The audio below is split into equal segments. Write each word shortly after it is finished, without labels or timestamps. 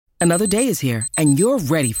Another day is here, and you're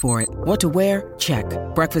ready for it. What to wear? Check.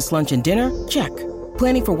 Breakfast, lunch, and dinner? Check.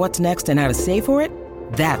 Planning for what's next and how to save for it?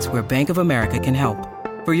 That's where Bank of America can help.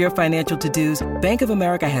 For your financial to-dos, Bank of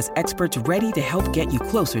America has experts ready to help get you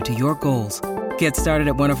closer to your goals. Get started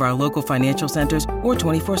at one of our local financial centers or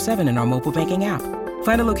 24/7 in our mobile banking app.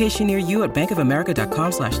 Find a location near you at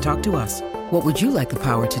bankofamerica.com/talktous. What would you like the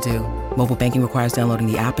power to do? Mobile banking requires downloading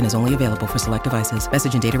the app and is only available for select devices.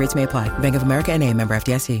 Message and data rates may apply. Bank of America N.A., member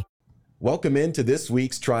FDIC. Welcome into this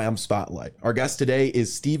week's Triumph Spotlight. Our guest today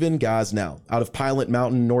is Stephen Gosnell. Out of Pilot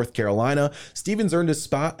Mountain, North Carolina, Stephen's earned his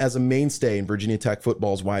spot as a mainstay in Virginia Tech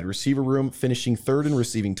football's wide receiver room, finishing third in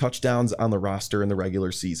receiving touchdowns on the roster in the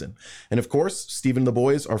regular season. And of course, Stephen and the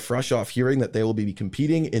boys are fresh off hearing that they will be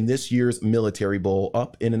competing in this year's Military Bowl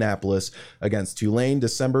up in Annapolis against Tulane,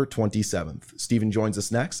 December 27th. Stephen joins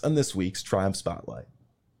us next on this week's Triumph Spotlight.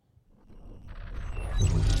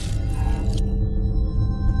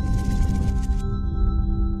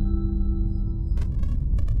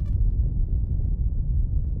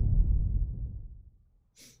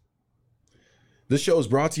 This show is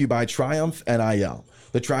brought to you by Triumph NIL.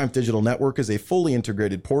 The Triumph Digital Network is a fully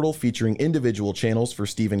integrated portal featuring individual channels for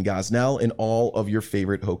Stephen Gosnell and all of your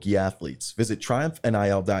favorite Hokie athletes. Visit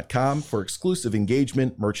TriumphNIL.com for exclusive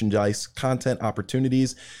engagement, merchandise, content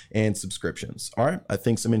opportunities, and subscriptions. All right, I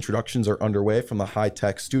think some introductions are underway from the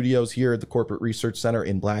high-tech studios here at the Corporate Research Center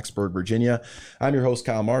in Blacksburg, Virginia. I'm your host,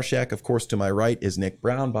 Kyle Marshak. Of course, to my right is Nick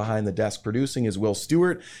Brown. Behind the desk producing is Will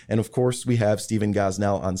Stewart. And of course, we have Stephen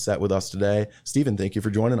Gosnell on set with us today. Stephen, thank you for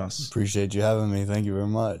joining us. Appreciate you having me. Thank you very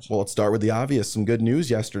much. Well, let's start with the obvious. Some good news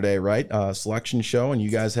yesterday, right? Selection show, and you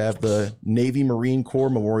guys have the Navy Marine Corps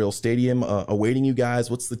Memorial Stadium awaiting you guys.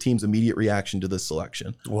 What's the team's immediate reaction to this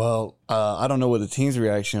selection? Well, I don't know what the team's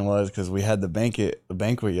reaction was because we had the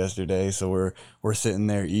banquet yesterday, so we're sitting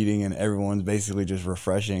there eating, and everyone's basically just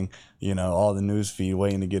refreshing, all the news feed,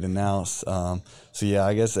 waiting to get announced. So yeah,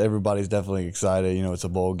 I guess everybody's definitely excited. It's a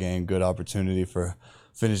bowl game, good opportunity for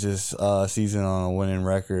finish this season on a winning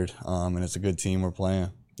record, and it's a good team we're playing.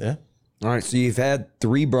 Yeah. All right, so you've had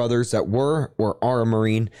three brothers that were or are a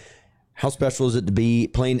Marine. How special is it to be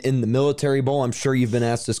playing in the Military Bowl? I'm sure you've been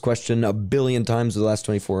asked this question a billion times in the last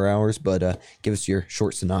 24 hours, but give us your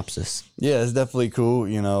short synopsis. Yeah, it's definitely cool.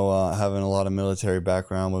 Having a lot of military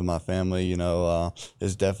background with my family,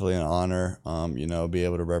 it's definitely an honor, be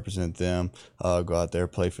able to represent them, go out there,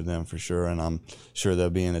 play for them for sure. And I'm sure they'll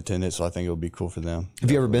be in attendance, so I think it'll be cool for them.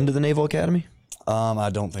 Have you ever been to the Naval Academy? I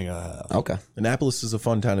don't think I have. Okay. Annapolis is a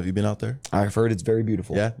fun town. Have you been out there? I've heard it's very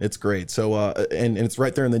beautiful. Yeah, it's great. So, and it's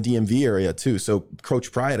right there in the DMV area too. So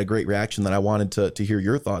Coach Pry had a great reaction that I wanted to hear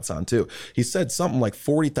your thoughts on too. He said something like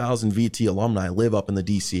 40,000 VT alumni live up in the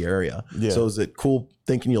DC area. Yeah. So is it cool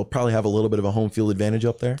thinking you'll probably have a little bit of a home field advantage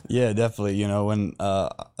up there? Yeah, definitely. When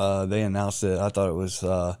they announced it, I thought it was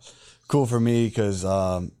cool for me because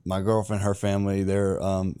my girlfriend, her family, they're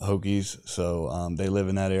Hokies, so they live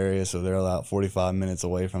in that area, so they're about 45 minutes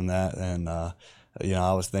away from that. And I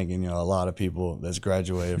was thinking, a lot of people that's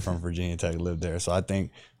graduated from Virginia Tech live there, so I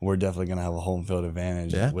think we're definitely going to have a home field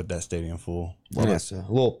advantage with that stadium full. Well, that's a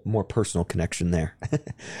little more personal connection there.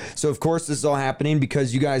 So, of course, this is all happening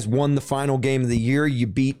because you guys won the final game of the year. You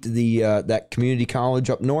beat that community college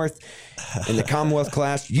up north in the Commonwealth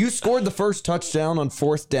Clash. You scored the first touchdown on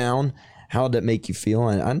fourth down. How did that make you feel?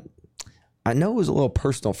 And I know it was a little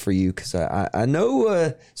personal for you because I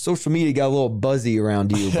know social media got a little buzzy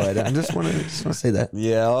around you, but I just want to say that.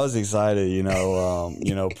 Yeah, I was excited.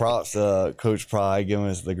 Props to Coach Pry giving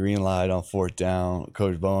us the green light on fourth down.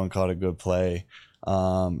 Coach Bowen caught a good play.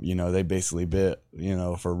 They basically bit,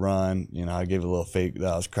 for run. I gave a little fake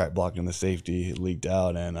that I was crack blocking the safety. It leaked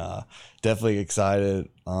out, and definitely excited.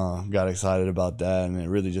 Got excited about that, and it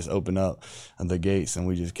really just opened up the gates, and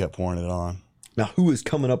we just kept pouring it on. Now, who is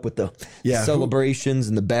coming up with the celebrations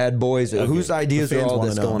and the bad boys? Okay. Whose ideas are all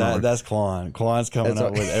this going on? That's Quan. Quan's coming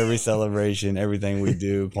up with every celebration, everything we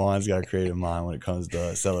do. Quan's got a creative mind when it comes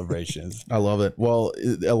to celebrations. I love it. Well,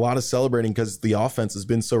 a lot of celebrating because the offense has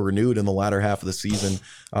been so renewed in the latter half of the season.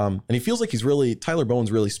 And he feels like Tyler Bowen's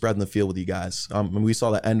really spreading the field with you guys. And we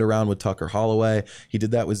saw that end around with Tucker Holloway. He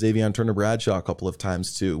did that with Xavion Turner-Bradshaw a couple of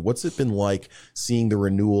times too. What's it been like seeing the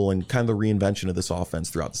renewal and kind of the reinvention of this offense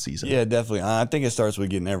throughout the season? Yeah, definitely. I think it starts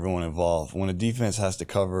with getting everyone involved. When a defense has to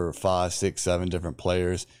cover 5, 6, 7 different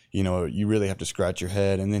players, you really have to scratch your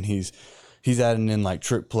head. And then he's adding in like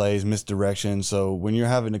trick plays, misdirection. So when you're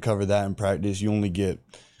having to cover that in practice, you only get,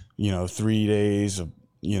 3 days of,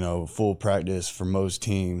 full practice for most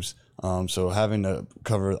teams. So having to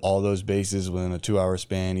cover all those bases within a 2-hour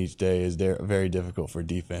span each day is very difficult for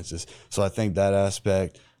defenses. So I think that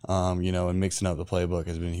aspect, and mixing up the playbook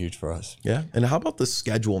has been huge for us. Yeah. And how about the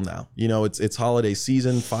schedule now? It's holiday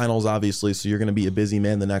season, finals, obviously, so you're going to be a busy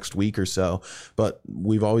man the next week or so. But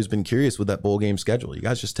we've always been curious with that bowl game schedule. You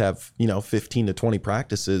guys just have, 15 to 20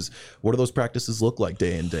 practices. What do those practices look like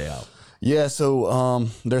day in, day out? Yeah,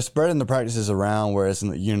 so they're spreading the practices around where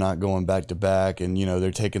you're not going back to back, and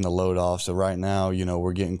they're taking the load off. So right now,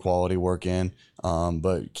 we're getting quality work in,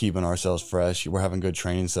 but keeping ourselves fresh. We're having good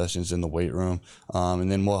training sessions in the weight room,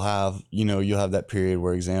 and then we'll have you'll have that period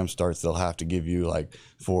where exam starts. They'll have to give you like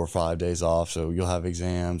 4 or 5 days off, so you'll have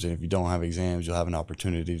exams, and if you don't have exams, you'll have an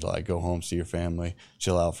opportunity to like go home, see your family,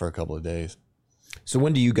 chill out for a couple of days. So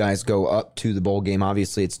when do you guys go up to the bowl game?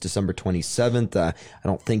 Obviously, it's December 27th. I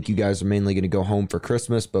don't think you guys are mainly going to go home for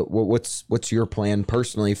Christmas, but what's your plan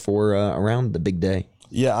personally for around the big day?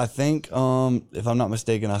 Yeah, I think if I'm not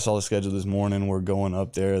mistaken, I saw the schedule this morning. We're going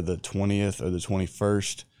up there the 20th or the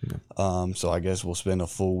 21st. So I guess we'll spend a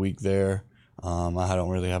full week there. I don't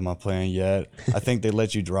really have my plan yet. I think they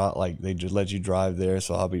let you drive, they just let you drive there,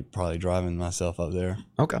 so I'll be probably driving myself up there.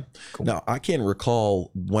 Okay, cool. Now, I can't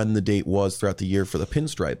recall when the date was throughout the year for the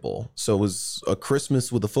Pinstripe Bowl. So was a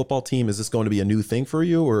Christmas with the football team, is this going to be a new thing for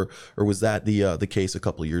you, or was that the case a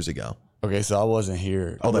couple of years ago? Okay, so I wasn't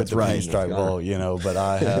here. Oh, that's right. Pinstripe Bowl, but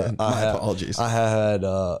I had apologies. I had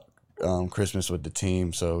Christmas with the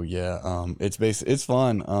team, so yeah, it's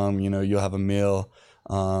fun. You'll have a meal.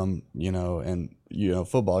 Football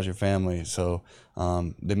is your family, so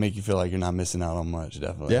they make you feel like you're not missing out on much,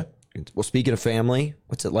 definitely. Yeah. Well, speaking of family,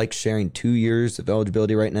 what's it like sharing 2 years of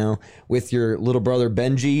eligibility right now with your little brother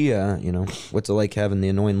Benji? What's it like having the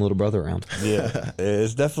annoying little brother around? Yeah,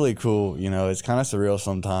 it's definitely cool. It's kind of surreal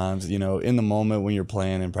sometimes. In the moment when you're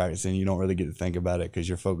playing and practicing, you don't really get to think about it because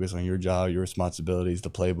you're focused on your job, your responsibilities, the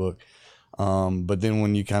playbook. But then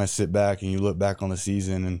when you kind of sit back and you look back on the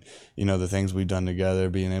season and, the things we've done together,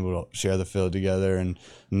 being able to share the field together and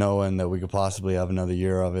knowing that we could possibly have another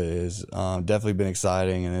year of it is definitely been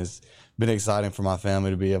exciting, and it's been exciting for my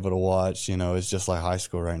family to be able to watch. It's just like high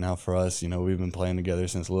school right now for us. We've been playing together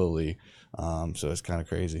since Little League. So it's kind of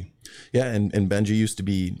crazy. Yeah, and Benji used to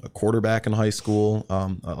be a quarterback in high school,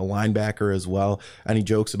 a linebacker as well. Any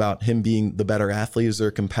jokes about him being the better athlete? Is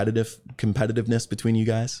there competitiveness between you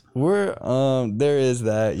guys? There is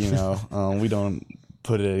that, we don't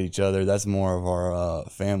put it at each other. That's more of our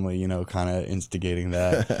family, kind of instigating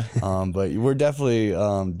that. But we're definitely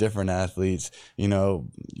different athletes.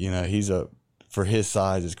 For his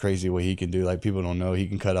size, it's crazy what he can do. Like, people don't know he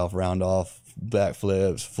can cut off, round off,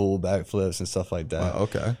 backflips, full backflips, and stuff like that.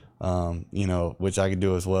 Okay. Which I could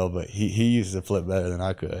do as well, but he used to flip better than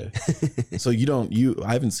I could. So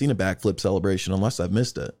I haven't seen a backflip celebration unless I've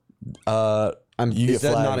missed it. Is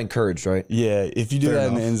that not encouraged, right? Yeah, if you do that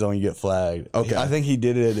in the end zone, you get flagged. Okay. I think he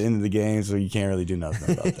did it at the end of the game, so you can't really do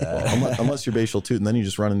nothing about that. Unless you're Bashal Toot, and then you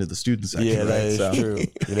just run into the student section. Yeah, that right? is true.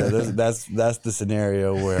 That's the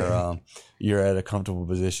scenario where you're at a comfortable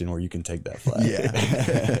position where you can take that flag.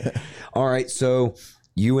 Yeah. All right, so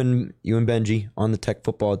you and Benji on the Tech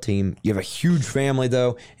football team. You have a huge family,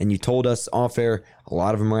 though, and you told us off air a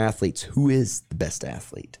lot of them are athletes. Who is the best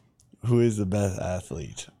athlete? Who is the best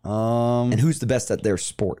athlete? And who's the best at their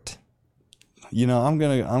sport? I'm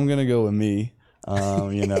gonna go with me.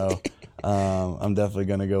 I'm definitely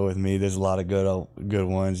gonna go with me. There's a lot of good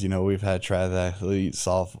ones. We've had track athletes,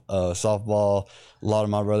 softball. A lot of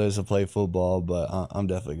my brothers have played football, but I'm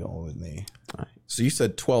definitely going with me. All right. So you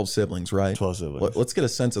said 12 siblings, right? 12 siblings. Let's get a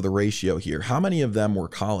sense of the ratio here. How many of them were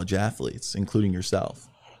college athletes, including yourself?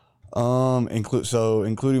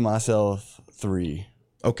 Including myself, 3.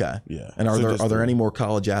 Okay. Yeah. And are there any more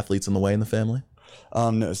college athletes in the family?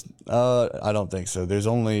 No, I don't think so. There's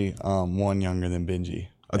only one younger than Benji.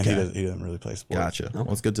 Okay. And he doesn't really play sports. Gotcha.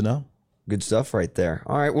 Well, it's good to know. Good stuff right there.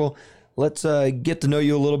 All right, well, let's get to know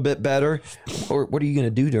you a little bit better. What are you going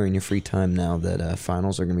to do during your free time now that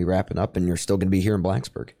finals are going to be wrapping up and you're still going to be here in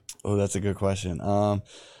Blacksburg? Oh, that's a good question.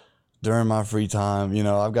 During my free time,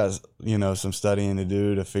 I've got, some studying to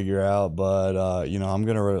do to figure out, but, I'm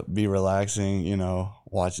going to be relaxing,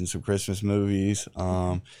 watching some Christmas movies,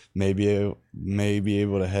 maybe be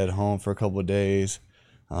able to head home for a couple of days.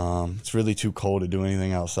 It's really too cold to do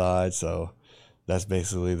anything outside, so that's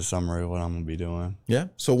basically the summary of what I'm going to be doing. Yeah.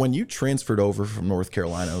 So when you transferred over from North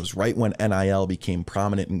Carolina, it was right when NIL became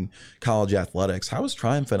prominent in college athletics. How has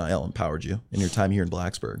Triumph NIL empowered you in your time here in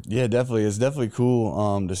Blacksburg? Yeah, definitely. It's definitely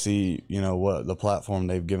cool to see, what the platform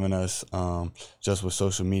they've given us just with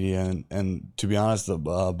social media. And to be honest,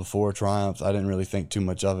 before Triumph, I didn't really think too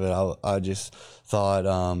much of it. I just thought,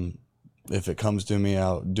 if it comes to me,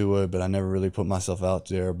 I'll do it, but I never really put myself out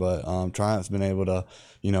there. But Triumph's been able to,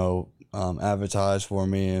 you know, advertise for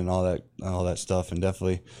me and all that stuff, and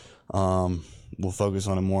definitely we'll focus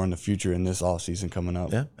on it more in the future in this off season coming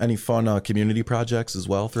up. Yeah. Any fun community projects as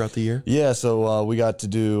well throughout the year? Yeah, so we got to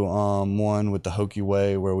do one with the Hokie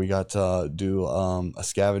Way where we got to do a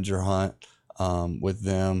scavenger hunt with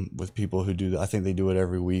them, with people who do that. I think they do it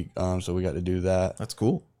every week, so we got to do that. That's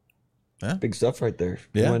cool. Yeah. Big stuff right there.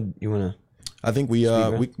 Yeah. You want to? I think we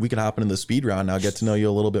can hop into the speed round now, get to know you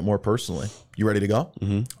a little bit more personally. You ready to go?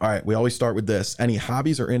 Mm-hmm. All right. We always start with this. Any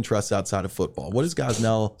hobbies or interests outside of football? What is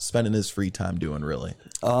Gosnell spending his free time doing, really?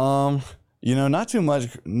 You know, not too much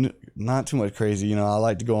crazy. You know, I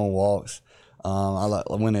like to go on walks. I like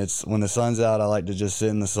when the sun's out, I like to just sit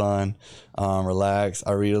in the sun, relax.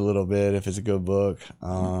 I read a little bit if it's a good book.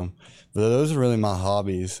 But those are really my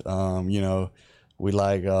hobbies. You know, we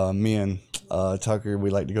like me and Tucker.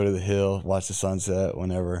 We like to go to the hill, watch the sunset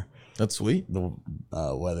whenever That's sweet. the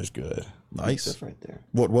weather's good. Nice. Stuff right there.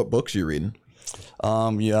 What books are you reading?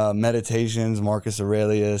 Yeah, Meditations, Marcus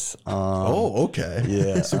Aurelius. Okay.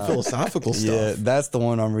 Yeah, Some philosophical stuff. Yeah, that's the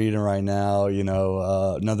one I'm reading right now. You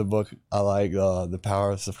know, another book I like, The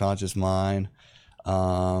Power of Subconscious Mind.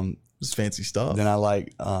 It's fancy stuff. Then I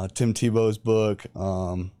like Tim Tebow's book.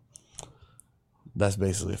 That's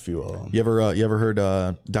basically a few of them. You ever heard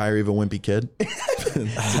Diary of a Wimpy Kid?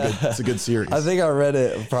 It's a good series. I think I read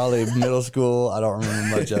it probably middle school. I don't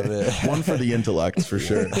remember much of it. One for the intellect, for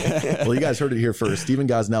sure. Well, you guys heard it here first. Stephen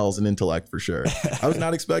Gosnell is an intellect, for sure. I was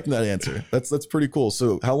not expecting that answer. That's pretty cool.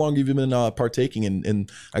 So how long have you been partaking in,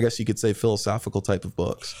 I guess you could say, philosophical type of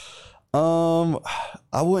books?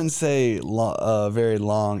 I wouldn't say very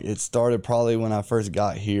long. It started probably when I first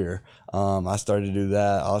got here. I started to do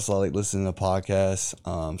that. I also like listening to podcasts,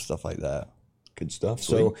 stuff like that. Good stuff.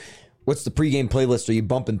 Sweet. So, what's the pregame playlist? Are you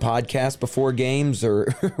bumping podcasts before games,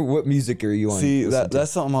 or what music are you on? See,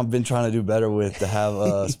 that's something I've been trying to do better with, to have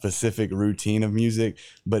a specific routine of music,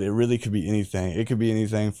 but it really could be anything. It could be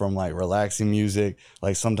anything from like relaxing music.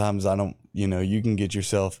 Like sometimes you can get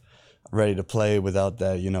yourself ready to play without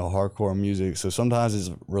that, hardcore music. So sometimes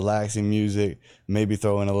it's relaxing music, maybe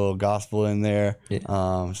throwing a little gospel in there,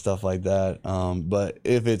 stuff like that. But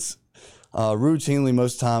if it's routinely,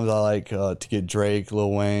 most times I like to get Drake,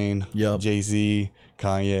 Lil Wayne, Jay-Z,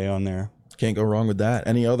 Kanye on there. Can't go wrong with that.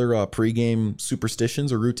 Any other pregame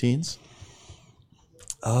superstitions or routines?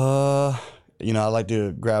 I like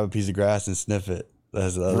to grab a piece of grass and sniff it.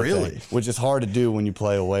 That's the other thing, which is hard to do when you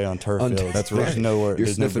play away on turf fields. That's right. You're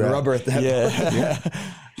sniffing rubber at that point. Yeah.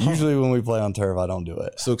 Usually when we play on turf, I don't do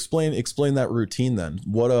it. So explain that routine then.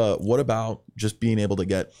 What about just being able to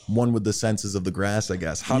get one with the senses of the grass, I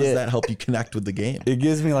guess? How does that help you connect with the game? It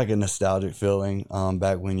gives me like a nostalgic feeling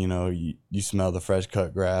back when, you smell the fresh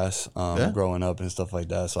cut grass growing up and stuff like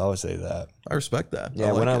that. So I would say that. I respect that.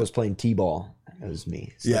 Yeah, when I was playing T-ball, that was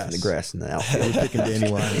me. Sniffing the grass in the outfield. Picking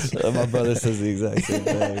dandelions. My brother says the exact same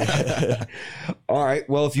thing. All right.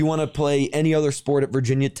 Well, if you want to play any other sport at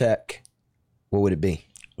Virginia Tech, what would it be?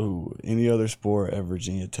 Ooh, any other sport at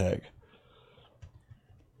Virginia Tech?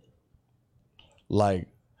 Like,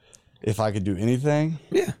 if I could do anything?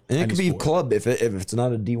 Yeah. And it could be a club. If it's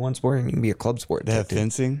not a D1 sport, it can be a club sport. They have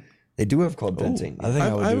fencing? They do have club fencing. I think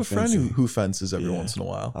I have a friend who fences every once in a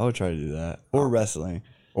while. I would try to do that. Or wrestling.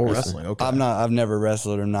 Or wrestling. Okay. I've never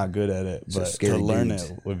wrestled. I'm not good at it, but to learn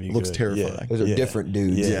dudes. it would be Looks good. terrifying. Yeah. Those are different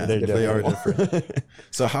dudes. Yeah, they are different.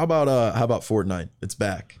 So how about Fortnite? It's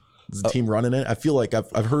back. Is the team running it? I feel like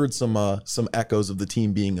I've heard some echoes of the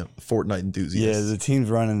team being a Fortnite enthusiast. Yeah, the team's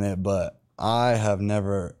running it, but I've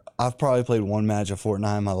probably played one match of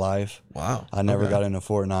Fortnite in my life. Wow. I never got into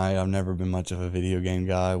Fortnite. I've never been much of a video game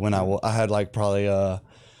guy. When I had like probably a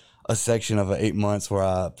section of 8 months where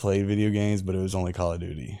I played video games, but it was only Call of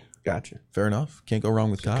Duty. Gotcha. Fair enough. Can't go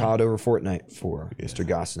wrong with COD. COD over Fortnite for Mr.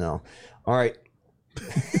 Gosnell. All right.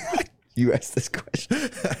 You asked this question.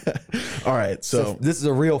 All right. So this is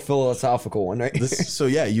a real philosophical one, right? So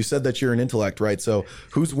yeah, you said that you're an intellect, right? So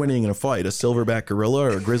who's winning in a fight, a silverback gorilla or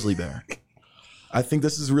a grizzly bear? I think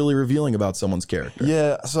this is really revealing about someone's character.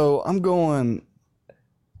 Yeah. So I'm going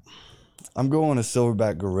a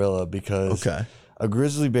silverback gorilla because a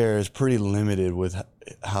grizzly bear is pretty limited with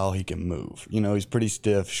how he can move. He's pretty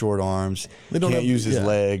stiff, short arms. They can't use his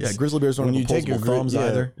legs. Yeah, grizzly bears don't have opposable thumbs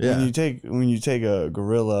either. Yeah. When you take a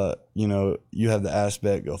gorilla, you have the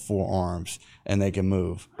aspect of 4 arms and they can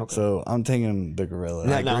move. Okay. So I'm taking the gorilla.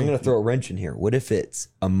 Now I'm going to throw a wrench in here. What if it's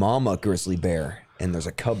a mama grizzly bear and there's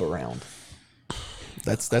a cub around?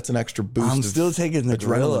 That's an extra boost. I'm still taking the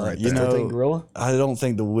gorilla. Right there. Gorilla? I don't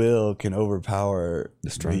think the will can overpower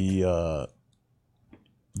the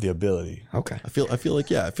the ability. Okay. I feel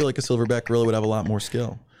like a silverback gorilla would have a lot more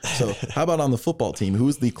skill. So how about on the football team?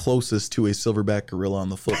 Who's the closest to a silverback gorilla on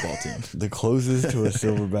the football team? The closest to a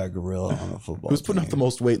silverback gorilla on a football Who's putting team. up the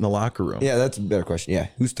most weight in the locker room? Yeah, that's a better question. Yeah,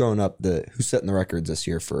 who's setting the records this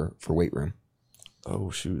year for weight room? Oh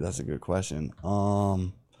shoot, that's a good question.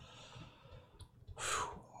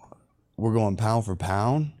 We're going pound for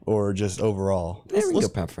pound or just overall? Yeah, we can go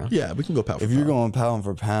pound for pound. Yeah, we can go pound for If pound. you're going pound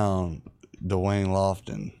for pound, Dwayne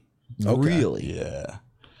Lofton. Okay. Really? Yeah.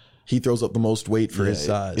 He throws up the most weight for his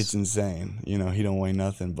size. It's insane. You know, he don't weigh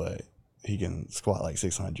nothing, but he can squat like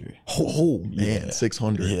 600. Oh man, Yeah.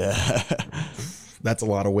 600. Yeah. That's a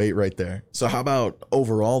lot of weight right there. So how about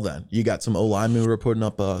overall then? You got some O-linemen who are putting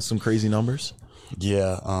up some crazy numbers?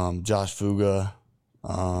 Yeah. Josh Fuga.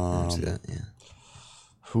 See that? Yeah.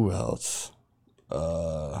 Who else?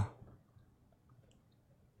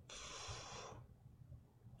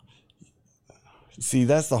 See,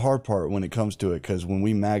 that's the hard part when it comes to it, because when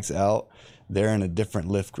we max out, they're in a different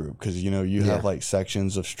lift group, because you know you have like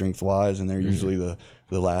sections of strength wise, and they're usually the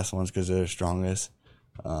last ones because they're the strongest.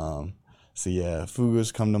 So yeah,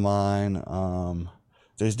 Fugas come to mind.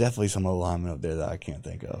 There's definitely some O linemen up there that I can't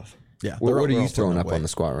think of. Yeah. What are they're all you throwing putting up weight. on the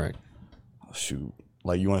squat rack? Oh, shoot,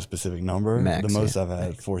 like you want a specific number? Max, the most yeah. I've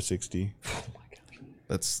had 460.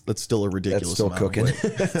 That's still a ridiculous That's still amount cooking. Of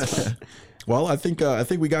weight. Well, I think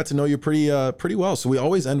we got to know you pretty well. So we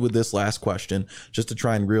always end with this last question just to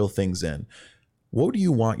try and reel things in. What do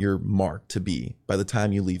you want your mark to be by the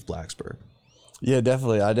time you leave Blacksburg? Yeah,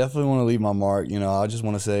 definitely. I definitely want to leave my mark. You know, I just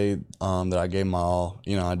want to say that I gave my all.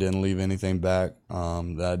 You know, I didn't leave anything back,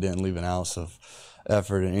 that I didn't leave an ounce of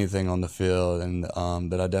effort or anything on the field, and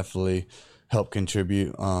that I definitely helped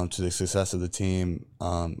contribute to the success of the team,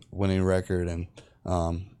 winning record, and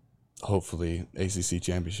hopefully ACC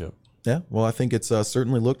championship. Yeah, well, I think it's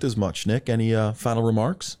certainly looked as much. Nick, any final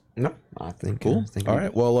remarks? No, I think Cool. I think All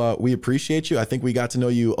right. Well, we appreciate you. I think we got to know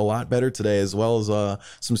you a lot better today, as well as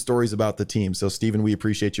some stories about the team. So, Stephen, we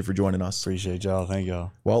appreciate you for joining us. Appreciate y'all. Thank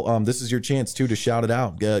y'all. Well, this is your chance, too, to shout it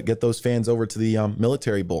out. Get those fans over to the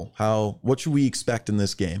Military Bowl. What should we expect in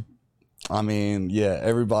this game? I mean, yeah,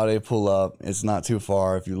 everybody pull up. It's not too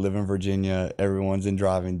far. If you live in Virginia, everyone's in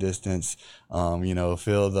driving distance. You know,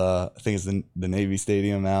 fill I think it's the Navy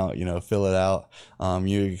Stadium out, you know, fill it out.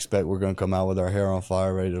 You expect we're going to come out with our hair on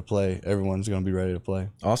fire, ready to play. Everyone's going to be ready to play.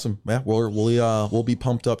 Awesome. Yeah, we'll be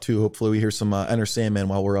pumped up, too. Hopefully we hear some Enter Sandman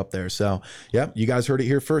while we're up there. So, yeah, you guys heard it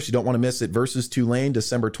here first. You don't want to miss it. Versus Tulane,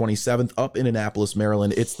 December 27th, up in Annapolis,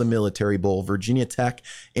 Maryland. It's the Military Bowl. Virginia Tech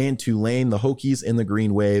and Tulane, the Hokies in the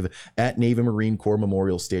Green Wave at Navy Marine Corps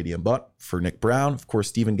Memorial Stadium. But for Nick Brown, of course,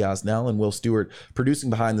 Stephen Gosnell, and Will Stewart producing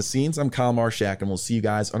behind the scenes, I'm Kyle Marshak, and we'll see you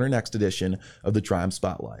guys on our next edition of the Triumph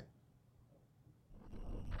Spotlight.